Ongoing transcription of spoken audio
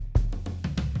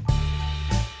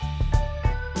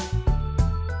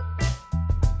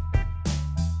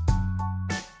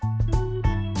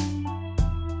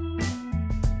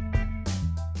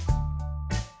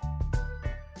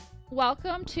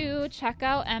Welcome to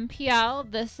Checkout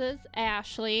MPL. This is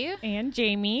Ashley. And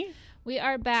Jamie. We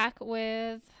are back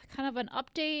with kind of an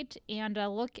update and a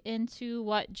look into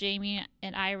what Jamie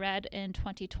and I read in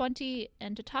 2020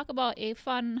 and to talk about a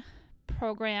fun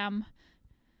program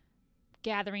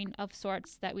gathering of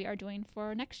sorts that we are doing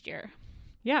for next year.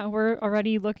 Yeah, we're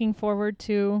already looking forward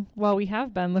to, well, we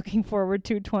have been looking forward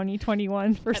to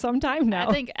 2021 for some time now.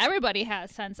 I think everybody has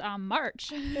since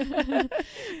March.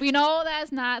 We know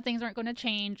things aren't going to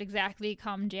change exactly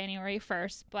come January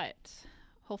 1st, but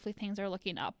hopefully things are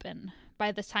looking up, and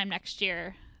by this time next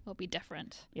year, it'll be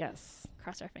different. Yes.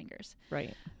 Cross our fingers.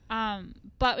 Right.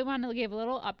 But we wanted to give a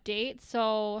little update.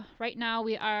 So right now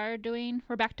we're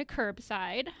back to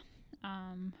curbside,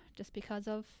 just because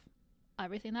of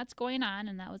everything that's going on,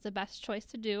 and that was the best choice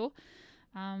to do.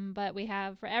 But we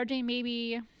have, we're averaging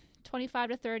maybe 25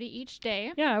 to 30 each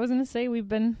day. Yeah, I was going to say we've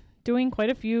been doing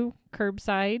quite a few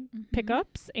curbside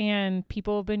pickups, and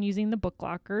people have been using the book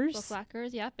lockers. Book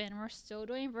lockers, yep. And we're still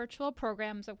doing virtual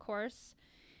programs, of course.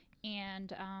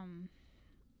 And,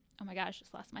 oh my gosh,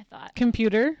 just lost my thought.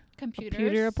 Computer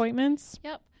Computers. appointments.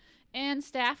 Yep. And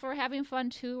staff were having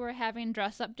fun too. We're having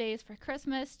dress up days for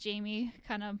Christmas. Jamie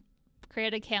kind of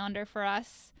created a calendar for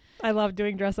us. I love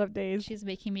doing dress up days. She's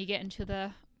making me get into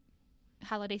the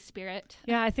holiday spirit.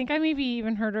 Yeah, I think I maybe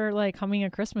even heard her like humming a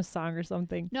Christmas song or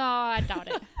something. No, I doubt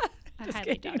it. I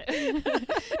highly doubt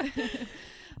it.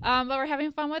 But we're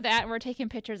having fun with that. We're taking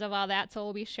pictures of all that, so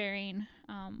we'll be sharing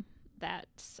that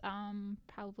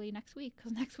probably next week,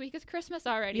 because next week is Christmas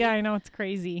already. Yeah, I know, it's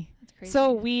crazy. It's crazy.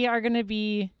 So we are going to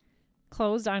be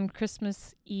closed on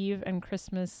Christmas Eve and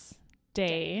Christmas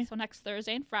Day. So next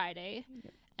Thursday and Friday.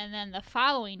 Yep. And then the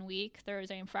following week,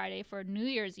 Thursday and Friday, for New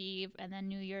Year's Eve and then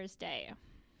New Year's Day.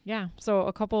 Yeah. So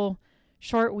a couple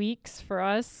short weeks for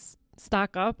us.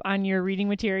 Stock up on your reading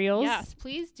materials. Yes,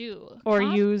 please do. Or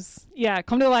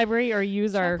come to the library or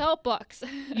use check out books.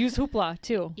 Use Hoopla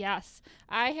too. Yes.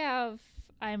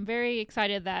 I'm very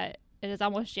excited that it is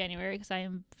almost January, because I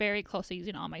am very close to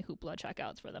using all my Hoopla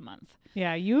checkouts for the month.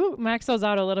 Yeah, you max those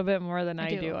out a little bit more than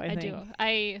I do. I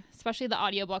do. Especially the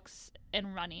audiobooks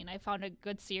and running. I found a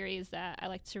good series that I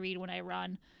like to read when I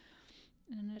run,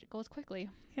 and it goes quickly.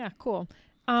 Yeah, cool.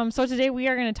 So today we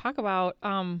are going to talk about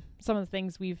some of the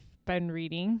things we've been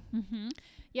reading. Mm-hmm.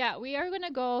 Yeah, we are going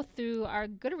to go through our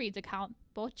Goodreads account.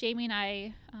 Both Jamie and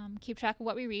I keep track of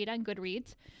what we read on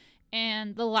Goodreads,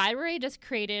 and the library just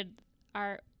created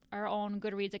our own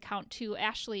Goodreads account too.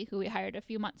 Ashley, who we hired a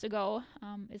few months ago,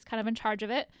 is kind of in charge of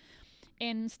it.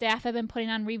 And staff have been putting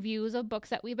on reviews of books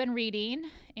that we've been reading.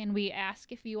 And we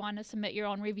ask if you want to submit your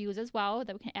own reviews as well,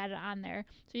 that we can add it on there,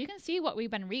 so you can see what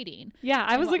we've been reading. Yeah,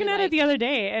 I was looking at it the other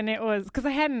day, and it was because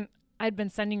I'd been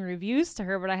sending reviews to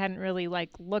her, but I hadn't really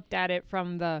looked at it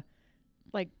from the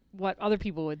what other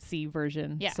people would see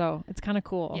version. Yeah. So it's kind of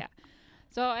cool. Yeah.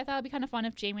 So I thought it'd be kind of fun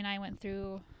if Jamie and I went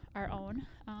through our own.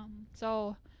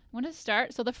 So I'm going to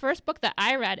start. So the first book that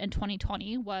I read in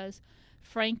 2020 was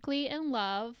Frankly in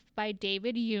Love by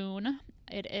David Yoon.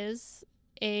 It is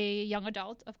a young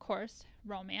adult, of course,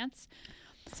 romance.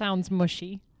 Sounds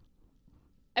mushy.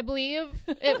 I believe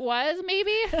it was,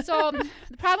 maybe. So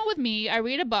the problem with me, I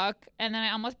read a book and then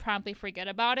I almost promptly forget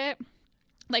about it.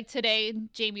 Like today,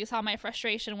 Jamie saw my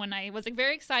frustration when I was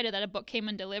very excited that a book came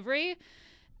in delivery.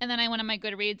 And then I went on my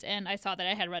Goodreads and I saw that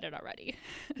I had read it already.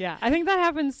 Yeah, I think that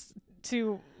happens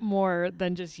to more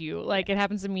than just you. It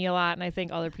happens to me a lot, and I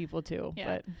think other people too.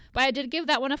 Yeah. But I did give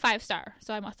that one a 5-star,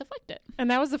 so I must have liked it. And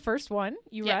that was the first one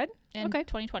you read? In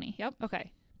 2020, yep.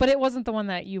 Okay. But it wasn't the one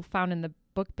that you found in the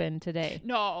book bin today.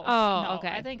 No. Oh, no. okay.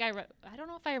 I think I don't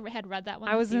know if I had read that one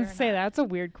I was going to say, that's a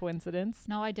weird coincidence.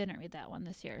 No, I didn't read that one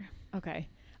this year. Okay.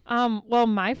 Well,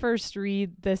 my first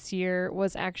read this year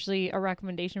was actually a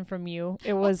recommendation from you.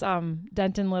 It was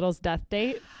Denton Little's Death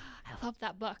Date. I love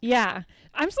that book. Yeah.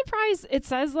 I'm surprised it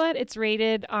says that it's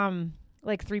rated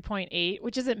 3.8,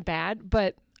 which isn't bad,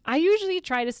 but I usually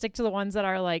try to stick to the ones that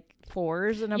are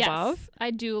 4s and above. Yes,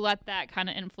 I do let that kind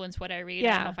of influence what I read.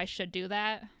 Yeah. I don't know if I should do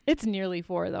that. It's nearly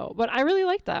 4 though, but I really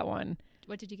like that one.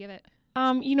 What did you give it?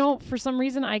 For some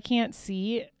reason I can't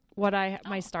see what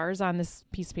my stars on this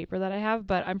piece of paper that I have,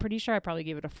 but I'm pretty sure I probably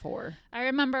gave it a 4. I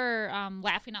remember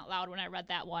laughing out loud when I read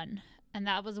that one, and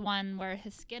that was one where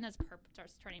his skin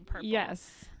starts turning purple.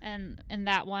 Yes. And in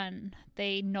that one,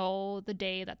 they know the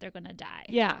day that they're going to die.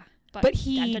 Yeah. But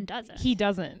Denton doesn't. He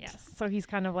doesn't. Yes. So he's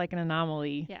kind of like an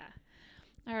anomaly. Yeah.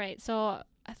 All right. So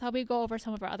I thought we'd go over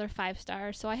some of our other 5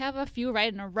 stars. So I have a few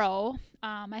right in a row.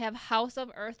 I have House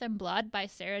of Earth and Blood by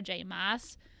Sarah J.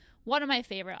 Maas. One of my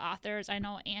favorite authors. I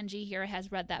know Angie here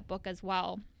has read that book as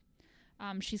well.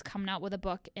 She's coming out with a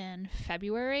book in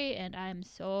February, and I'm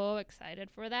so excited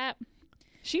for that.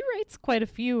 She writes quite a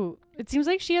few. It seems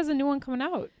like she has a new one coming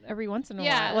out every once in a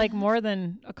while, like more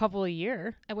than a couple a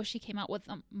year. I wish she came out with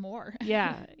more.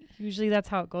 Yeah, usually that's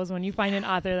how it goes when you find an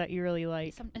author that you really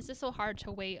like. It's just so hard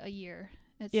to wait a year.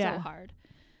 It's so hard.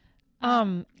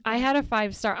 I had a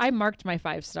 5-star. I marked my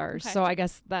 5 stars, Okay. so I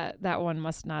guess that one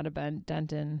must not have been.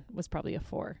 Denton was probably a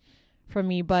 4 for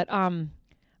me. But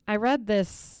I read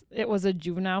this. It was a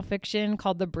juvenile fiction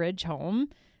called The Bridge Home,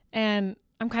 and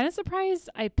I'm kind of surprised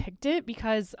I picked it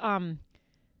because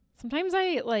sometimes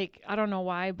I don't know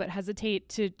why, but hesitate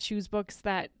to choose books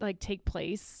that like take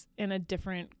place in a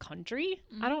different country.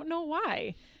 I don't know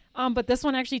why. But this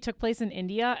one actually took place in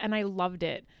India, and I loved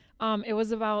it. It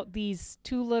was about these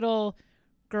 2 little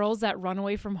girls that run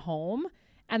away from home,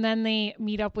 and then they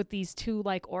meet up with these 2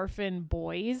 like orphan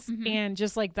boys, and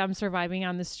just like them surviving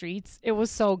on the streets. It was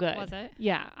so good. Was it?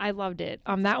 Yeah, I loved it.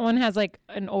 That one has like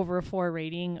an over a 4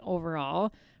 rating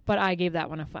overall, but I gave that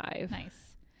one a 5.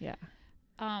 Nice. Yeah.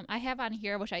 I have on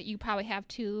here, which you probably have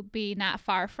too, Be Not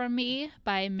Far From Me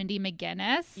by Mindy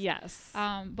McGinnis. Yes.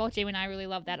 Both Jamie and I really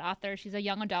love that author. She's a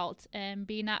young adult, and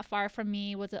Be Not Far From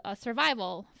Me was a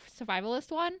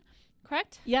survivalist one,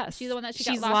 correct? Yes. She's the one that she's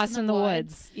got lost in the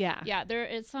woods. Yeah. Yeah, there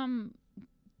is some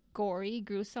gory,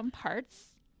 gruesome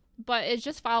parts, but it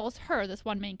just follows her, this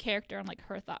one main character, and like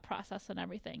her thought process and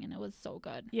everything, and it was so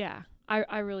good. Yeah.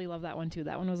 I really love that one too.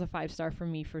 That one was a 5-star for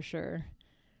me for sure.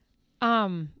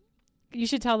 You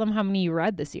should tell them how many you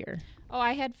read this year. Oh,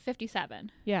 I had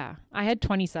 57. Yeah, I had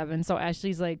 27, so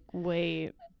Ashley's like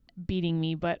way beating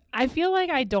me, but I feel like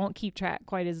I don't keep track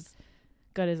quite as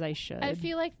good as I should. I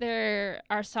feel like there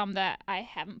are some that I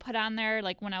haven't put on there.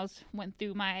 Like when I went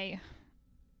through my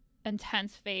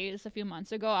intense phase a few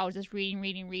months ago, I was just reading,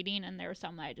 and there were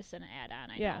some that I just didn't add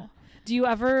on. I know. Do you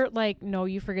ever like know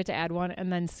you forget to add one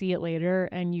and then see it later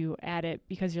and you add it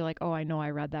because you're like, oh, I know I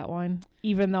read that one,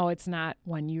 even though it's not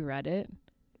when you read it?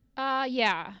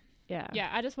 Yeah. Yeah.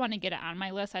 Yeah, I just want to get it on my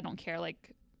list. I don't care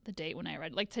like the date when I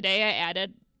read. Like today I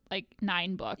added like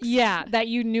 9 books. Yeah, that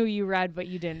you knew you read, but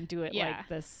you didn't do it Yeah.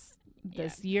 like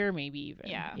this year maybe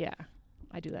even. Yeah. Yeah.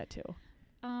 I do that too.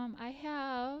 I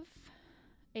have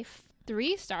a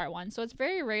 3-star one. So it's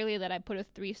very rarely that I put a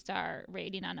 3-star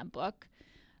rating on a book.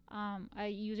 I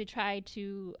usually try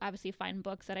to obviously find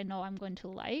books that I know I'm going to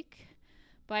like.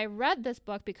 But I read this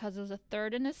book because it was a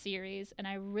 3rd in a series, and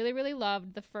I really, really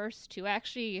loved the first 2. I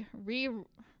actually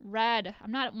reread.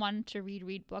 I'm not one to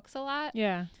read books a lot.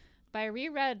 Yeah. But I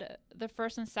reread the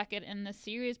 1st and 2nd in the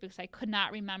series because I could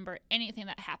not remember anything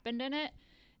that happened in it.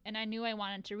 And I knew I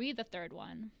wanted to read the 3rd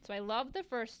one. So I loved the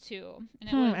first 2. And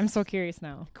it was I'm so curious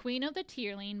now. Queen of the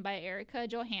Tierling by Erica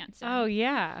Johansson. Oh,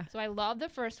 yeah. So I loved the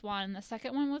first one. The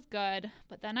second one was good.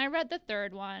 But then I read the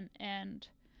 3rd one, and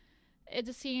it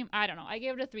just seemed, I don't know. I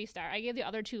gave it a 3-star. I gave the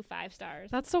other 2 5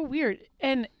 stars. That's so weird.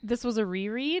 And this was a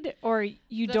reread, or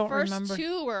you don't remember? The first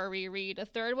 2 were a reread. The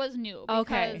 3rd was new.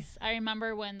 Okay. Because I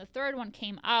remember when the 3rd one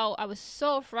came out, I was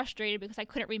so frustrated because I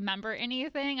couldn't remember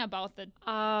anything about the 2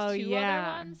 other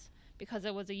ones because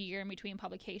it was a year in between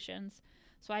publications.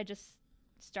 So I just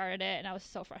started it, and I was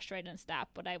so frustrated and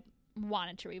stopped. But I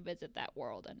wanted to revisit that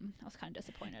world, and I was kind of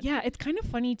disappointed. Yeah, it's kind of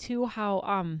funny too how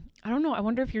I don't know, I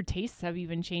wonder if your tastes have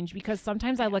even changed, because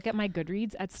sometimes I look at my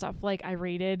Goodreads at stuff like I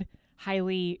rated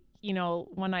highly, you know,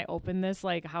 when I opened this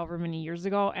like however many years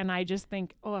ago, and I just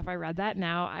think, oh, if I read that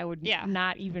now, I would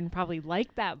not even probably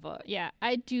like that book. Yeah,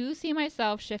 I do see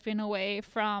myself shifting away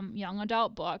from young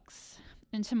adult books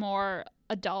into more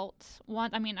adult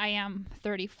ones. I mean, I am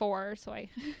 34, so I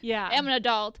am an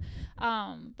adult, but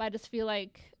I just feel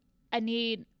like I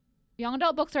need, young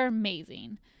adult books are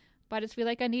amazing, but I just feel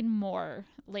like I need more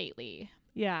lately.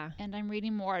 Yeah. And I'm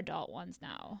reading more adult ones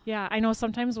now. Yeah, I know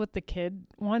sometimes with the kid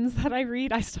ones that I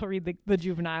read, I still read the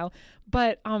juvenile,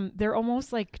 but they're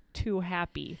almost like too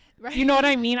happy. Right. You know what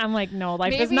I mean? I'm like, no,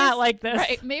 life is not like this.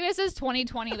 Right. Maybe this is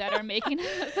 2020 that are making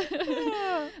us.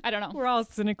 I don't know. We're all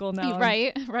cynical now.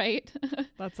 Right.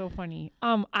 That's so funny.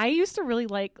 I used to really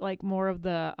like more of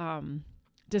the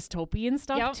dystopian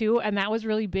stuff too, and that was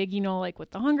really big, you know, like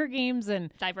with the Hunger Games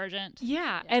and Divergent.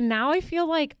 Yeah, and now I feel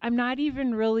like I'm not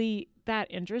even really that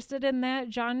interested in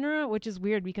that genre, which is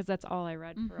weird because that's all I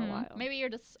read for a while. Maybe you're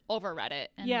just overread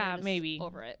it. And yeah, you're just maybe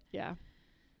over it. Yeah.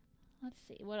 Let's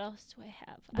see, what else do I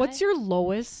have? What's your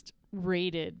lowest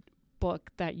rated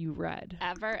book that you read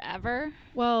ever?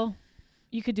 Well,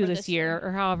 you could do Or this this year, year.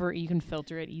 or however you can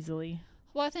filter it easily.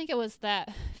 Well, I think it was that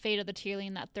Fate of the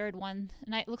Tierling, that 3rd one.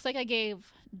 And it looks like I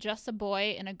gave Just a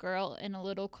Boy and a Girl in a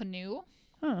Little Canoe.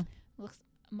 Huh.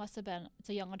 Must have been, it's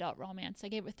a young adult romance. I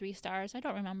gave it 3 stars. I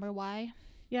don't remember why.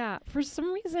 Yeah, for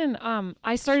some reason,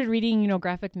 I started reading,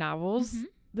 graphic novels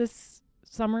this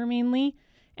summer mainly,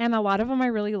 and a lot of them I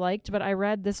really liked, but I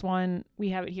read this one, we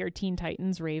have it here, Teen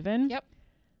Titans Raven. Yep.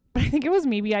 But I think it was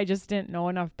maybe I just didn't know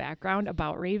enough background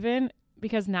about Raven,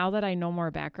 because now that I know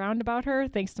more background about her,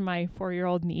 thanks to my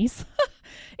 4-year-old niece,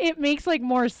 it makes like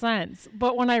more sense.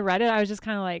 But when I read it, I was just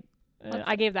kind of like,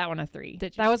 I gave that one a 3.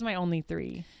 That was my only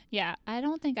 3. Yeah, I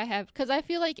don't think I have, because I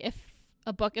feel like if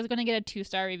a book is going to get a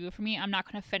 2-star review for me, I'm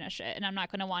not going to finish it, and I'm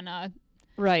not going to want to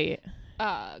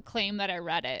claim that I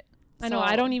read it. I know.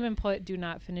 I don't even put do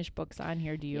not finish books on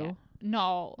here. Do you?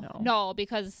 Yeah. No,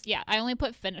 because I only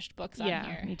put finished books on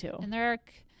here. Yeah, me too. And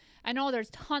I know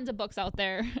there's tons of books out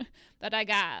there that I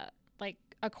got like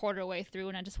a quarter way through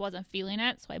and I just wasn't feeling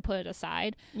it, so I put it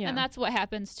aside. Yeah. And that's what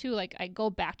happens too. Like I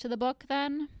go back to the book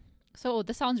then, so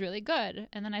this sounds really good,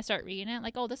 and then I start reading it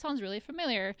like, oh, this sounds really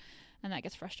familiar. And that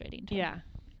gets frustrating too. Yeah.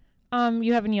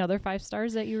 You have any other 5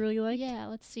 stars that you really like? Yeah,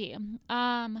 let's see.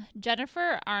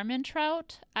 Jennifer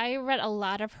Armentrout. I read a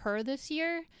lot of her this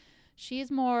year.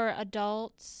 She's more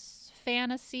adult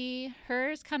fantasy.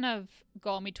 Hers kind of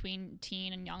go in between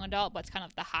teen and young adult, but it's kind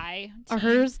of the high teen. Are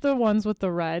hers the ones with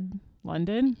the red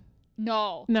London?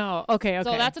 No. Okay.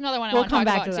 So that's another one I want to talk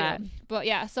about too. That. But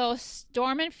yeah, so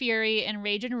Storm and Fury and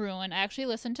Rage and Ruin. I actually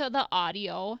listened to the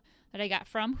audio that I got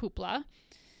from Hoopla.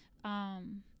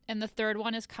 And the third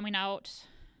one is coming out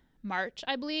March,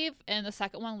 I believe, and the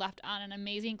second one left on an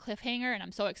amazing cliffhanger, and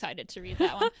I'm so excited to read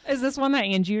that one. Is this one that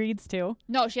Angie reads too?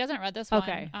 No, she hasn't read this one.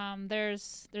 Okay.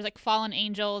 There's like fallen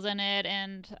angels in it,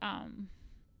 and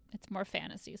it's more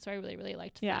fantasy, so I really, really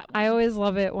liked that one. I always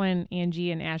love it when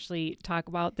Angie and Ashley talk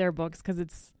about their books,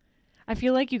 because I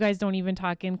feel like you guys don't even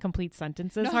talk in complete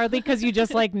sentences hardly, because you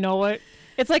just like know it.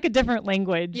 It's like a different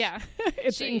language. Yeah.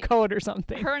 It's in code or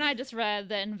something. Her and I just read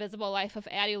The Invisible Life of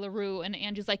Addie LaRue, and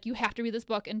Angie's like, you have to read this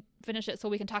book and finish it so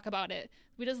we can talk about it.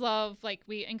 We just love, like,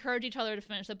 we encourage each other to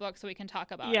finish the book so we can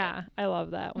talk about it. Yeah, I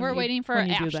love that. We're waiting for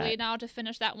Ashley now to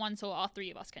finish that one so all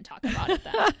 3 of us can talk about it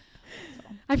then. So.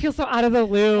 I feel so out of the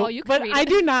loop. Well, but I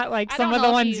do not like some of the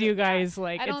ones you guys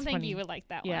like. I don't it's think funny. you would like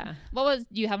that one. Yeah.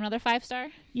 Do you have another 5-star?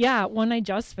 Yeah, one I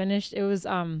just finished. It was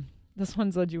this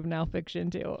one's a juvenile fiction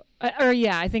too.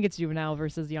 I think it's juvenile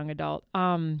versus young adult.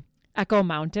 Echo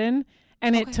Mountain,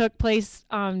 and it took place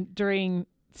during.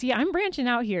 See, I'm branching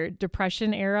out here.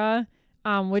 Depression era,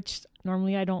 which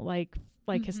normally I don't like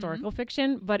historical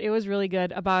fiction, but it was really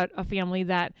good about a family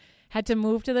that had to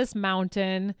move to this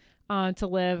mountain to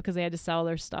live because they had to sell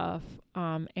their stuff.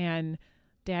 And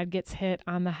dad gets hit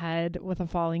on the head with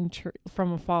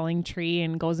from a falling tree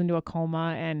and goes into a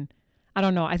coma. And I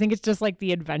don't know. I think it's just like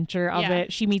the adventure of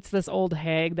it. She meets this old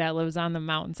hag that lives on the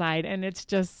mountainside, and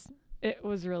it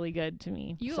was really good to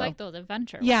me. You like those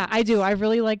adventure ones. Yeah, I do. I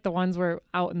really like the ones where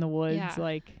out in the woods.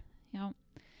 Yep.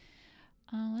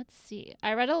 Let's see.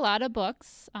 I read a lot of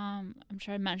books. I'm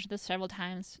sure I mentioned this several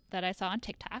times that I saw on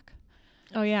TikTok.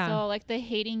 Oh, yeah. So, like The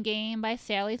Hating Game by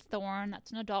Sally Thorne.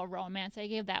 That's an adult romance. I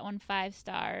gave that one 5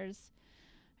 stars.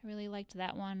 I really liked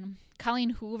that one. Colleen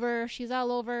Hoover, she's all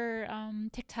over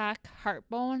TikTok.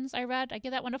 Heartbones, I read. I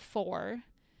give that one a 4.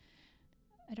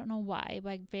 I don't know why,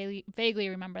 but I vaguely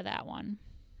remember that one.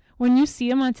 When you see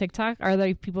them on TikTok, are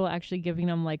there people actually giving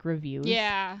them, like, reviews?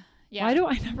 Yeah. Why do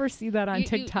I never see that on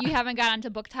TikTok? You haven't got onto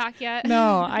Book Talk yet?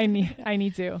 No, I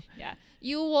need to. Yeah.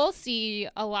 You will see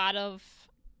a lot of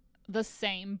the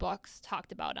same books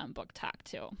talked about on Book Talk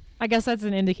too. I guess that's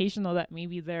an indication though that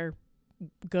maybe they're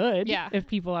good if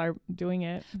people are doing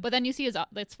it. But then you see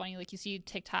it's funny, like you see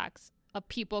TikToks of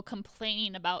people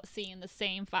complaining about seeing the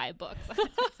same 5 books.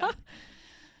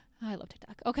 I love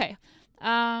TikTok. Okay.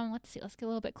 Let's see. Let's get a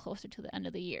little bit closer to the end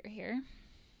of the year here.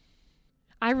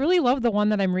 I really love the one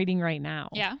that I'm reading right now.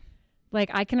 Yeah. Like,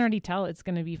 I can already tell it's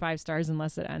going to be 5 stars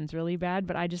unless it ends really bad.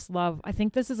 But I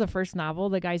think this is a first novel.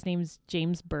 The guy's name's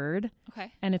James Bird.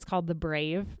 Okay. And it's called The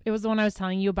Brave. It was the one I was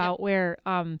telling you about where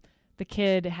the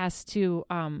kid has to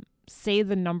say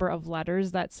the number of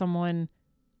letters that someone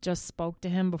just spoke to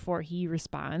him before he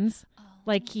responds. Oh.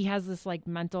 Like, he has this, like,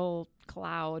 mental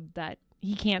cloud that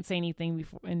he can't say anything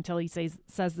until he says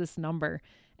this number.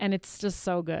 And it's just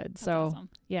so good. That's awesome.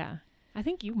 Yeah. I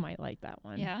think you might like that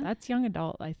one. Yeah. That's young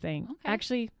adult, I think. Okay.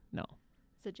 Actually, no.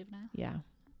 Is it juvenile? Yeah.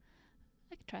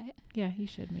 I could try it. Yeah, you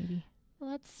should maybe.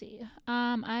 Let's see.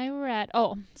 I read,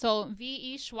 so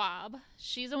V.E. Schwab.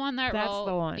 She's the one that wrote. That's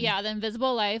the one. Yeah, The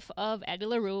Invisible Life of Addie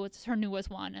LaRue. It's her newest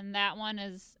one. And that one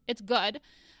it's good.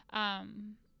 I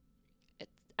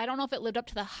don't know if it lived up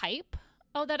to the hype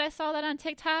that I saw that on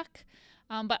TikTok.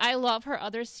 But I love her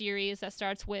other series that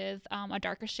starts with A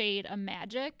Darker Shade of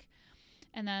Magic.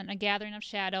 and then A Gathering of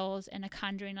Shadows and A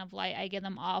Conjuring of Light. I give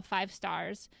them all 5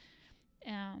 stars.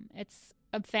 It's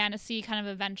a fantasy kind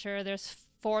of adventure. There's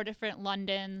 4 different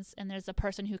Londons, and there's a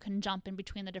person who can jump in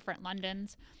between the different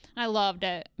Londons. And I loved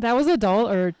it. That was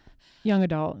adult or young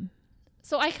adult?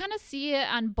 So I kind of see it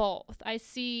on both. I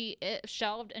see it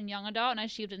shelved in young adult, and I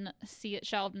see it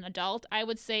shelved in adult. I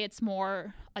would say it's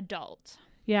more adult.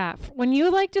 Yeah. When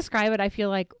you like describe it, I feel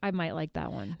like I might like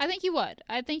that one. I think you would.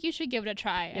 I think you should give it a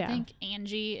try. Yeah. I think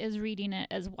Angie is reading it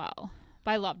as well.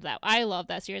 But I loved that. I love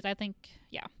that series. I think,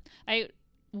 yeah. I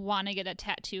want to get a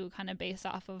tattoo kind of based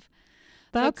off of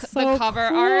the cover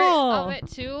art of it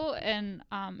too. And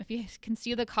if you can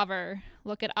see the cover,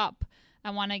 look it up. I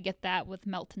want to get that with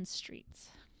Melton Streets.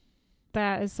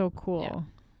 That is so cool. Yeah.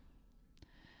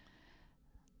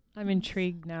 I'm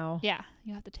intrigued now. Yeah,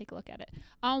 you have to take a look at it.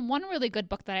 One really good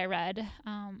book that I read,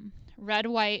 Red,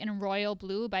 White, and Royal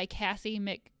Blue by Cassie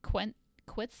McQuiston.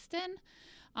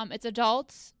 It's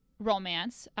adult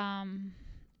romance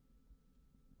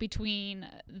between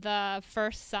the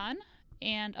first son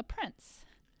and a prince.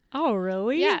 Oh,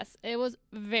 really? Yes, it was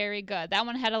very good. That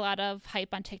one had a lot of hype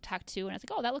on TikTok too, and I was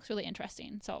like, oh, that looks really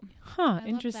interesting. So,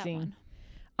 interesting.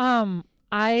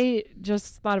 I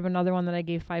just thought of another one that I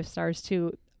gave 5 stars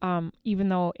to. Even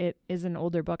though it is an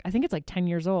older book, I think it's like 10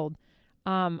 years old.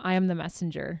 I Am the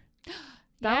Messenger.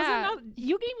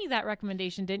 You gave me that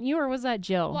recommendation, didn't you? Or was that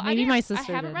Jill? Well, maybe my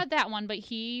sister I haven't did. read that one, but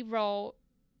he wrote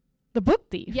The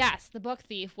Book Thief. Yes, The Book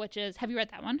Thief, which is, have you read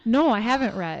that one? No, I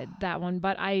haven't read that one,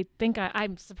 but I think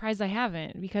I'm surprised I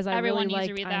haven't because Everyone really needs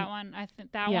to read that one. I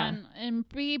think that Yeah. one, and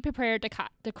be prepared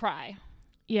to cry.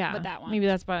 Yeah, with that one. Maybe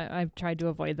that's why I've tried to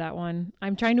avoid that one.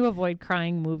 I'm trying to avoid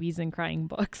crying movies and crying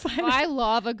books. Well, I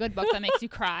love a good book that makes you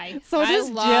cry. So does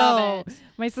I love Jill. it.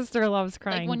 My sister loves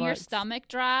crying Like when your books. stomach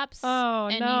drops. Oh,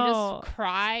 and no. you just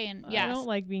cry, and yes, I don't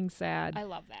like being sad. I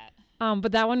love that.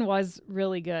 But that one was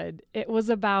really good. It was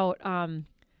about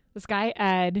this guy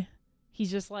Ed.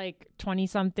 He's just like 20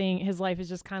 something. His life is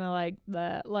just kind of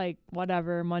like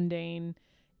whatever, mundane.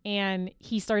 And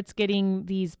he starts getting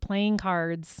these playing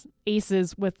cards,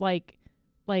 aces, with like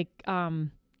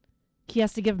he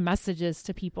has to give messages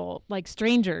to people, like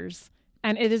strangers.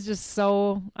 And it is just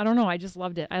so, I don't know, I just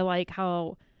loved it. I like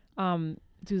how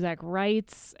Zuzak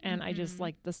writes, and I just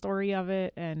like the story of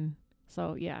it. And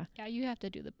so, yeah. Yeah, you have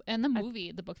to do and the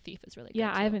movie, The Book Thief, is really good.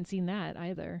 Yeah, too. I haven't seen that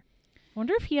either. I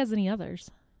wonder if he has any others.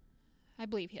 I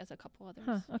believe he has a couple others.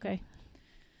 Huh, okay.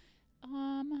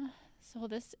 So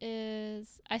this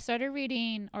is, I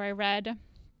read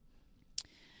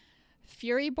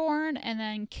Furyborn and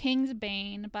then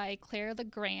Kingsbane by Claire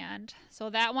Legrand. So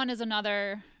that one is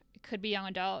another, it could be young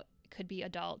adult, it could be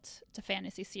adult. It's a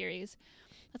fantasy series.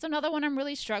 That's another one I'm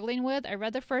really struggling with. I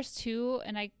read the first 2,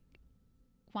 and I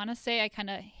want to say I kind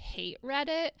of hate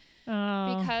Reddit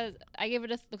because I gave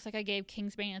it looks like I gave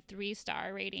Kingsbane a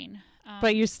 3-star rating.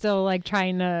 But you're still like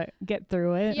trying to get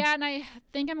through it. Yeah, and I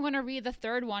think I'm going to read the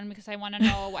 3rd one because I want to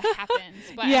know what happens.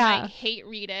 But Yeah. I might hate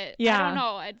read it. Yeah. I don't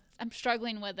know. I'm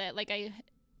struggling with it. Like, I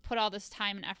put all this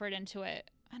time and effort into it.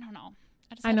 I don't know.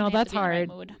 I know, that's have to be in the right hard.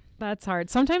 mood. That's hard.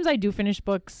 Sometimes I do finish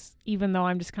books even though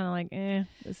I'm just kind of like,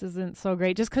 this isn't so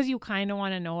great. Just because you kind of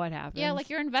want to know what happens. Yeah, like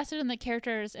you're invested in the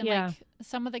characters and Yeah. like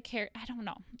some of the I don't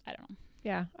know.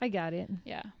 Yeah, I got it.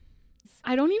 Yeah.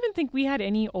 I don't even think we had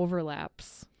any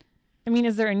overlaps. I mean,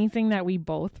 is there anything that we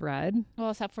both read?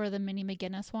 Well, except for the Minnie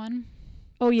McGinnis one.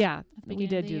 Oh, yeah. at the We beginning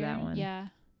did of the do year. that one. Yeah.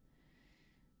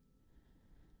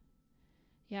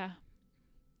 Yeah.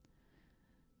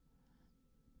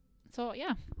 So,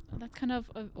 yeah, that's kind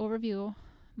of an overview.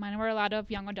 Mine were a lot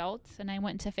of young adults, and I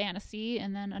went to fantasy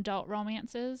and then adult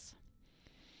romances.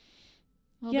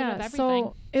 A little bit of everything.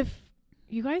 So if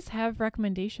you guys have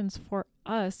recommendations for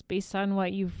us based on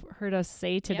what you've heard us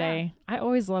say today, I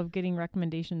always love getting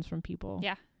recommendations from people.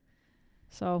 Yeah.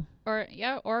 So. Or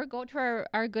go to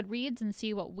our Goodreads and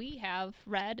see what we have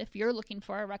read if you're looking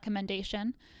for a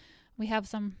recommendation. We have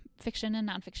some fiction and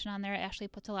nonfiction on there. Ashley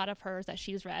puts a lot of hers that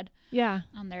she's read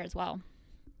on there as well.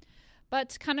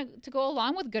 But kind of to go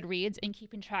along with Goodreads and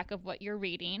keeping track of what you're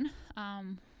reading,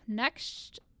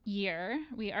 next year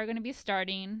we are going to be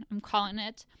starting, I'm calling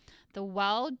it the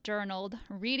Well Journaled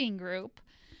Reading Group.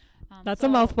 That's a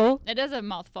mouthful. It is a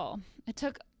mouthful. It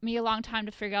took me a long time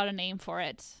to figure out a name for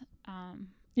it.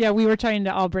 Yeah, we were trying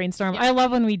to all brainstorm. Yeah. I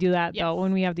love when we do that, Yes. though,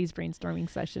 when we have these brainstorming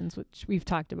sessions, which we've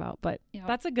talked about. But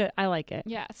that's I like it.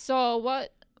 Yeah. So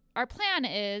what our plan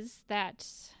is that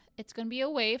it's going to be a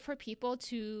way for people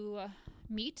to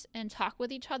meet and talk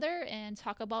with each other and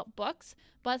talk about books,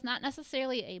 but it's not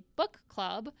necessarily a book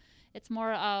club. It's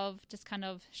more of just kind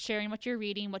of sharing what you're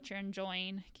reading, what you're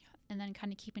enjoying, and then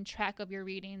kind of keeping track of your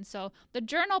reading. So the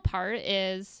journal part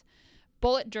is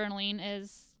bullet journaling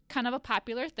is kind of a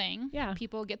popular thing. Yeah.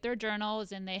 People get their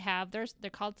journals and they have they're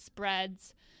called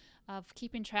spreads of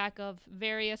keeping track of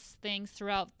various things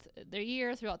throughout the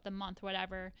year, throughout the month,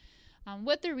 whatever.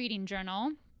 With the reading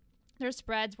journal, there's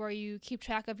spreads where you keep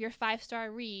track of your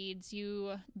 5-star reads.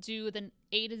 You do the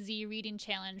A to Z reading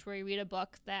challenge where you read a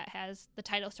book that has the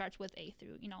title starts with A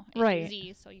through, A Right. to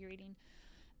Z. So you're reading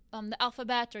the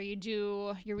alphabet, or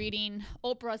you're reading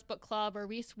Oprah's book club or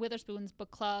Reese Witherspoon's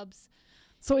book clubs.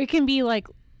 So it can be like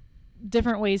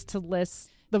different ways to list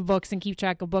the books and keep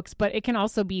track of books, but it can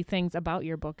also be things about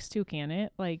your books too, can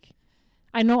it? Like,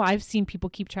 I know I've seen people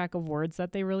keep track of words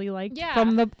that they really like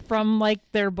from like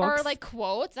their books. Or like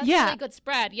quotes. That's Yeah. a really good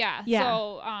spread. Yeah. Yeah.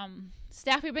 So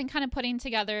staff, we've been kind of putting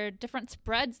together different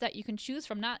spreads that you can choose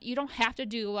from. You don't have to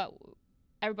do what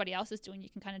everybody else is doing. You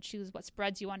can kind of choose what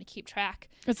spreads you want to keep track.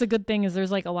 It's a good thing is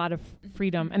there's like a lot of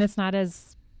freedom, and it's not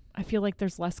as, I feel like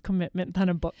there's less commitment than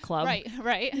a book club.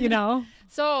 Right. You know?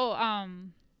 So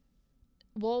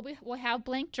we'll have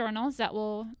blank journals that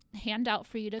we'll hand out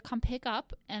for you to come pick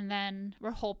up, and then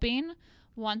we're hoping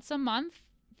once a month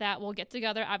that we'll get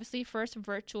together, obviously first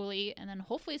virtually and then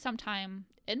hopefully sometime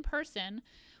in person,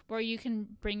 where you can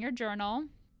bring your journal,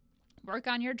 work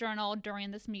on your journal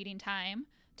during this meeting time,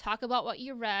 talk about what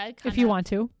you read. If you want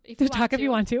to. If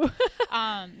you want to.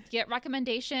 Get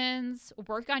recommendations,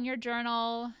 work on your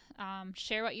journal,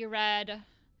 share what you read.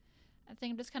 I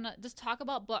think just talk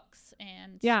about books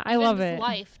and I love it.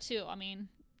 Life too. I mean,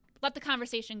 let the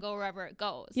conversation go wherever it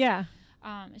goes. Yeah.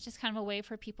 It's just kind of a way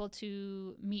for people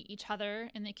to meet each other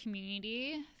in the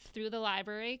community through the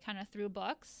library, kind of through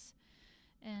books.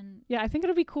 And yeah, I think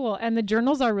it'll be cool. And the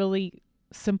journals are really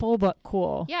simple but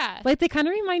cool. Yeah. Like they kind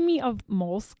of remind me of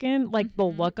Moleskine, like the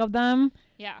look of them.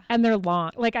 Yeah. And they're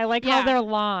long. Like I like how they're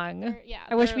long.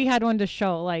 I wish we had one to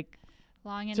show, like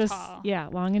long and just tall. Yeah,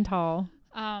 long and tall.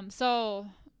 So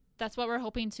that's what we're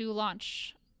hoping to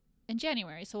launch in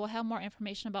January. So we'll have more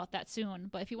information about that soon.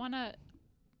 But if you want to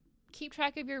keep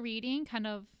track of your reading kind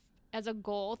of as a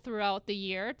goal throughout the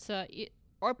year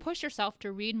or push yourself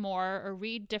to read more or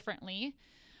read differently,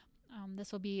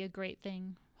 this will be a great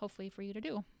thing hopefully for you to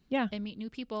do. Yeah. And meet new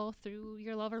people through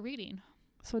your love of reading.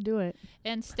 So do it.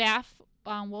 And staff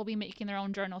will be making their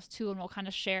own journals too, and we'll kind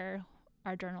of share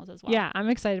our journals as well. Yeah, I'm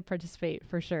excited to participate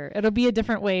for sure. It'll be a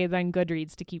different way than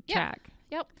Goodreads to keep track.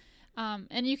 Yep.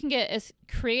 And you can get as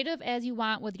creative as you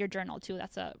want with your journal too.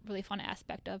 That's a really fun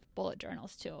aspect of bullet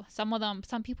journals too.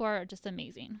 Some people are just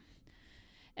amazing.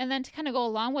 And then to kind of go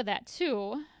along with that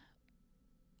too,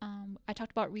 I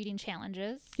talked about reading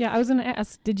challenges. Yeah, I was going to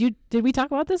ask, did we talk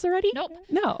about this already? Nope.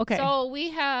 No, okay. So we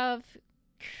have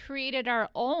created our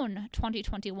own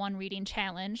 2021 reading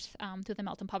challenge through the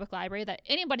Melton Public Library that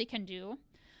anybody can do.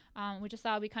 We just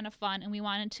thought it would be kind of fun, and we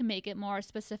wanted to make it more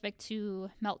specific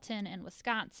to Melton and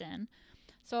Wisconsin.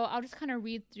 So I'll just kind of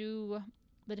read through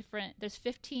there's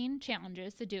 15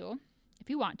 challenges to do if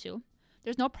you want to.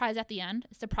 There's no prize at the end.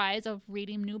 It's the prize of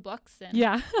reading new books.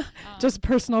 And, just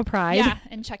personal pride. Yeah,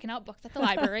 and checking out books at the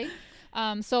library.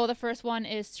 So the first one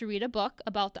is to read a book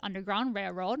about the Underground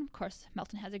Railroad. Of course,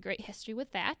 Melton has a great history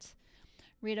with that.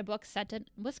 Read a book set in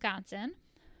Wisconsin.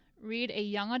 Read a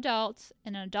young adult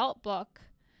and an adult book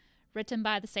written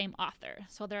by the same author.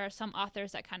 So there are some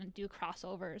authors that kind of do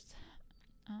crossovers.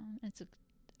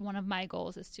 One of my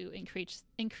goals is to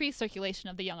increase circulation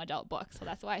of the young adult book. So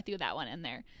that's why I threw that one in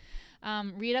there.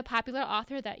 Read a popular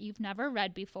author that you've never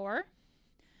read before.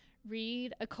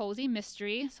 Read a cozy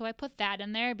mystery. So I put that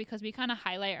in there because we kind of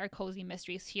highlight our cozy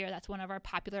mysteries here. That's one of our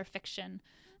popular fiction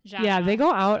genre. Yeah, they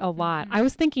go out a lot. I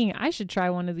was thinking I should try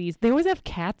one of these. They always have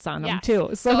cats on them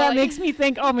too. So that makes me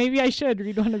think, oh, maybe I should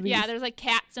read one of these. Yeah, there's like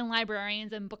cats and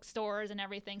librarians and bookstores and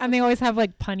everything. So and they always have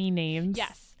like punny names.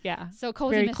 Yes. Yeah. So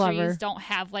cozy Very mysteries clever. don't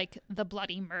have like the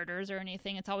bloody murders or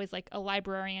anything. It's always like a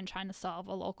librarian trying to solve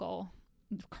a local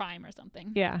crime or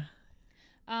something. Yeah.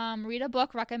 Read a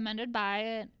book recommended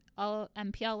by a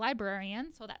MPL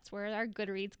librarian. So that's where our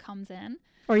Goodreads comes in.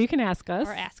 Or you can ask us.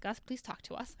 Or ask us. Please talk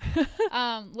to us.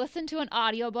 Listen to an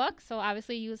audiobook. So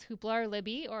obviously use Hoopla or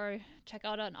Libby, or check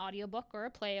out an audiobook or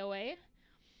a playaway.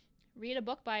 Read a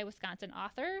book by a Wisconsin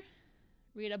author.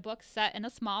 Read a book set in a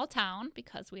small town,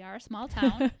 because we are a small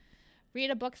town.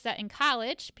 Read a book set in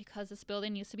college, because this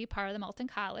building used to be part of the Melton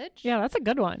College. Yeah, that's a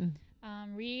good one.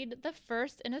 Read the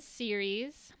first in a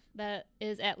series that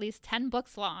is at least 10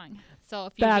 books long. So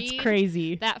if you That's read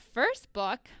crazy. that first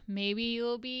book, maybe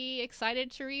you'll be excited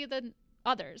to read the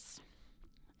others.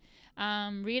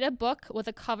 Read a book with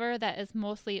a cover that is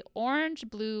mostly orange,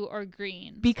 blue, or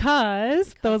green.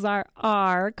 Because those are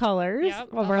our colors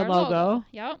of our logo.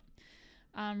 Yep.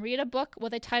 Read a book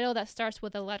with a title that starts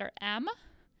with the letter M.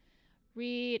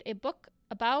 Read a book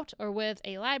about or with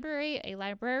a library, a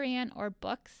librarian, or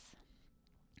books.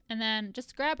 And then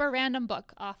just grab a random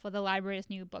book off of the library's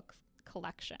new book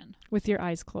collection. With your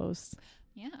eyes closed.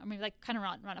 Yeah, I mean, like kind of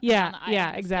run up Yeah, and down the aisle. yeah,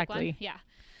 and pick exactly. one. Yeah.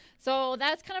 So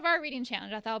that's kind of our reading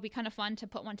challenge. I thought it would be kind of fun to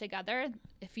put one together.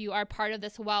 If you are part of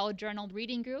this well-journaled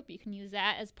reading group, you can use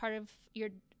that as part of your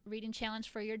reading challenge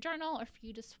for your journal, or if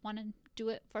you just want to do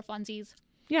it for funsies.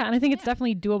 Yeah, and I think it's Yeah.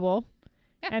 definitely doable.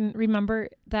 Yeah. And remember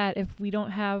that if we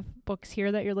don't have books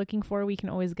here that you're looking for, we can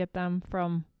always get them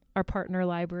from our partner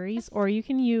libraries, or you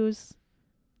can use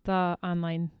the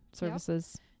online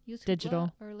services. Use Hoopla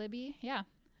Digital. or Libby. Yeah,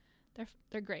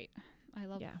 they're great. I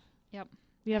love. Yeah. Yep.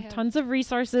 We have have- tons of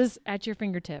resources at your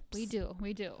fingertips. We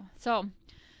do. So,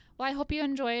 well, I hope you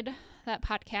enjoyed that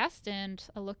podcast and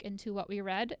a look into what we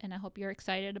read, and I hope you're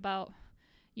excited about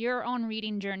your own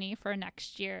reading journey for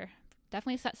next year.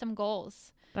 Definitely set some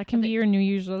goals. That can be your New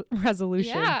Year's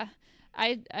resolution. Yeah.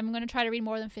 I'm going to try to read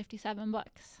more than 57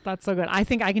 books. That's so good. I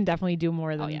think I can definitely do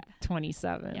more than yeah.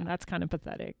 27. Yeah. That's kind of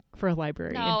pathetic for a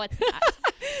librarian. No, it's not.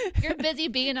 You're busy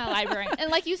being a librarian. And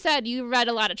like you said, you read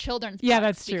a lot of children's books. Yeah,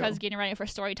 that's true. Because getting ready for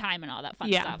story time and all that fun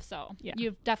Yeah. stuff. So Yeah.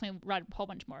 you've definitely read a whole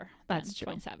bunch more That's than true.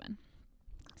 27.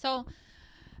 So,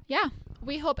 yeah,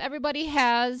 we hope everybody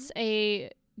has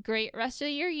a great rest of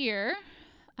your year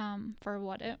for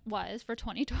what it was for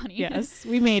 2020. Yes,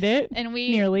 we made it. And we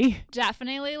Nearly.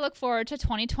 definitely look forward to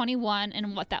 2021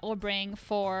 and what that will bring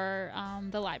for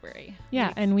the library.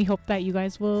 Yeah, and we hope that you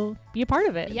guys will be a part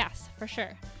of it. Yes, for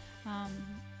sure.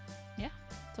 Yeah.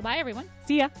 So bye, everyone.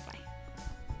 See ya. Bye.